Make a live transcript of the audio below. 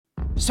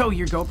So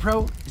your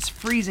GoPro is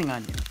freezing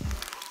on you.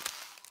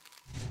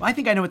 Well, I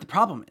think I know what the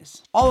problem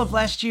is. All of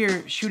last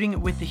year,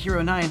 shooting with the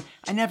Hero 9,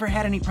 I never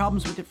had any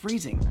problems with it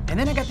freezing. And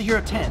then I got the Hero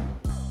 10.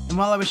 And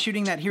while I was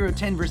shooting that Hero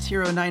 10 versus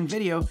Hero 9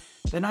 video,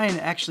 the 9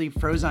 actually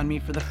froze on me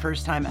for the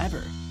first time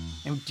ever.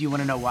 And do you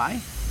want to know why?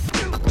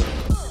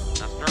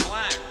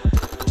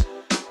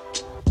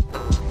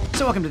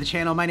 So welcome to the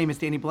channel. My name is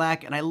Danny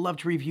Black, and I love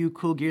to review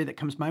cool gear that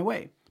comes my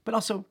way, but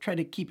also try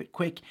to keep it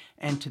quick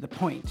and to the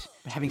point.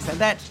 But having said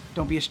that,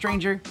 don't be a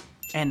stranger,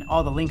 and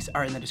all the links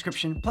are in the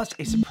description, plus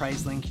a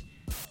surprise link.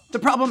 The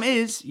problem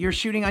is you're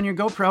shooting on your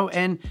GoPro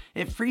and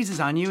it freezes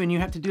on you and you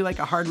have to do like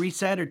a hard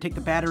reset or take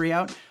the battery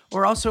out,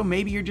 or also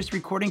maybe you're just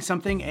recording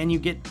something and you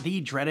get the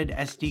dreaded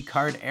SD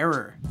card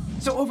error.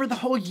 So over the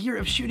whole year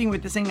of shooting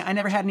with this thing, I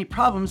never had any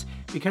problems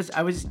because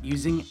I was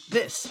using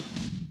this,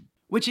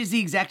 which is the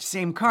exact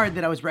same card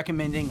that I was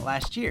recommending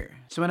last year.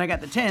 So when I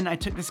got the 10, I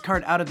took this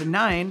card out of the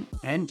 9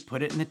 and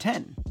put it in the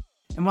 10.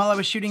 And while I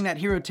was shooting that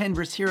Hero 10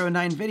 versus Hero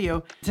 9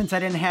 video, since I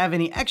didn't have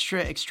any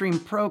extra Extreme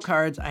Pro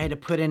cards, I had to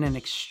put in an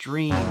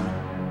Extreme.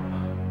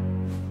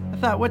 I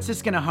thought, what's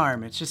this gonna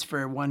harm? It's just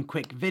for one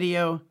quick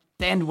video.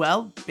 And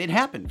well, it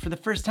happened. For the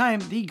first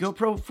time, the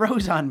GoPro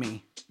froze on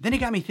me. Then it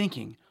got me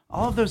thinking,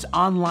 all of those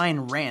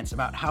online rants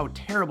about how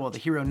terrible the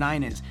Hero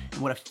 9 is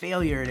and what a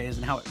failure it is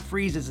and how it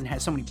freezes and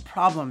has so many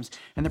problems,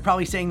 and they're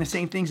probably saying the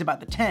same things about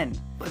the 10.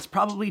 It's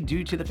probably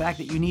due to the fact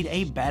that you need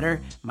a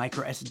better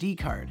micro SD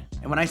card.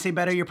 And when I say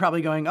better, you're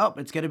probably going, oh,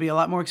 it's gonna be a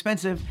lot more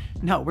expensive.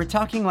 No, we're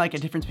talking like a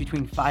difference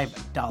between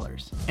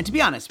 $5. And to be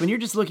honest, when you're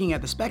just looking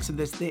at the specs of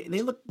this,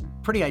 they look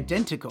pretty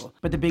identical.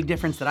 But the big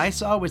difference that I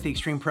saw was the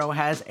Extreme Pro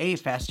has a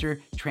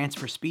faster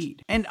transfer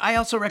speed. And I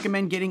also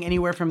recommend getting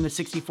anywhere from the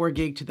 64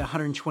 gig to the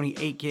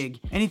 128 gig.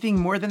 Anything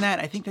more than that,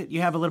 I think that you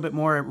have a little bit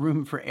more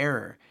room for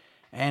error.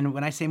 And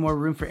when I say more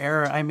room for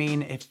error, I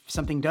mean if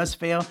something does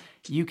fail,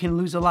 you can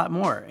lose a lot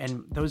more,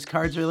 and those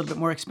cards are a little bit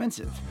more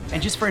expensive.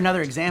 And just for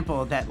another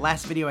example, that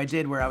last video I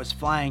did where I was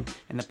flying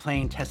in the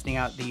plane testing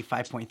out the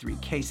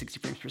 5.3K 60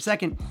 frames per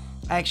second,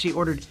 I actually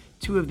ordered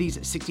 2 of these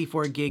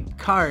 64 gig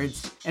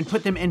cards and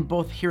put them in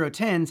both Hero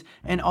 10s.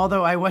 And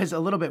although I was a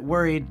little bit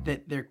worried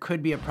that there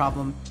could be a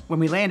problem,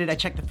 when we landed, I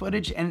checked the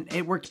footage and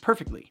it worked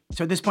perfectly.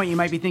 So at this point, you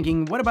might be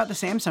thinking, what about the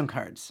Samsung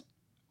cards?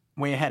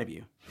 Way ahead of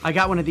you. I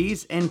got one of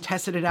these and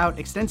tested it out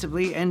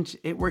extensively and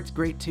it worked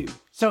great too.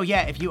 So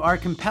yeah, if you are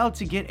compelled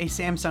to get a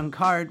Samsung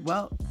card,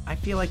 well, I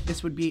feel like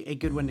this would be a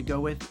good one to go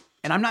with.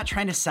 And I'm not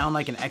trying to sound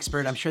like an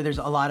expert. I'm sure there's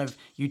a lot of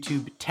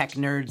YouTube tech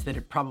nerds that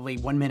are probably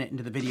 1 minute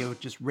into the video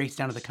just race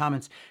down to the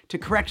comments to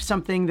correct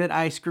something that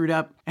I screwed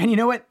up. And you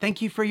know what?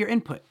 Thank you for your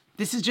input.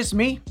 This is just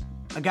me,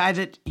 a guy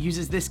that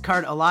uses this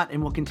card a lot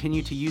and will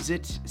continue to use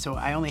it. So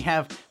I only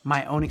have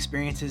my own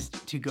experiences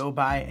to go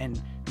by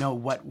and know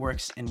what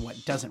works and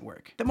what doesn't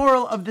work. The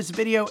moral of this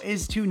video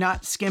is to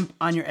not skimp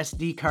on your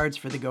SD cards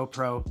for the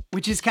GoPro,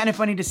 which is kind of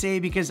funny to say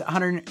because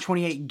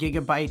 128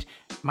 gigabyte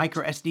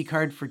micro SD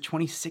card for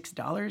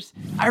 $26?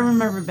 I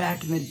remember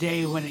back in the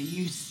day when it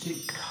used to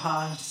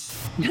cost...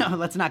 No,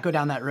 let's not go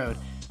down that road.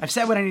 I've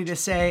said what I need to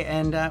say,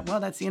 and well,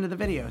 that's the end of the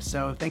video.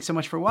 So thanks so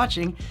much for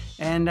watching.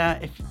 And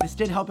if this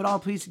did help at all,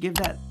 please give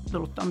that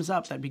little thumbs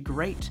up. That'd be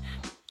great.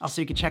 Also,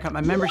 you can check out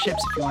my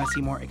memberships if you want to see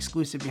more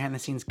exclusive behind the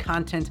scenes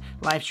content,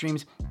 live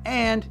streams,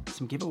 and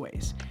some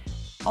giveaways.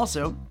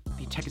 Also,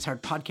 the Tech is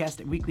Hard podcast,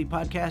 a weekly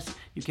podcast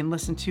you can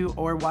listen to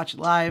or watch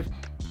live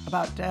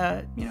about,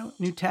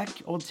 new tech,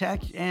 old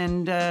tech,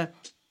 and the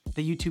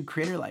YouTube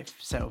creator life.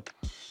 So,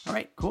 all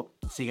right, cool.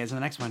 See you guys in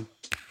the next one.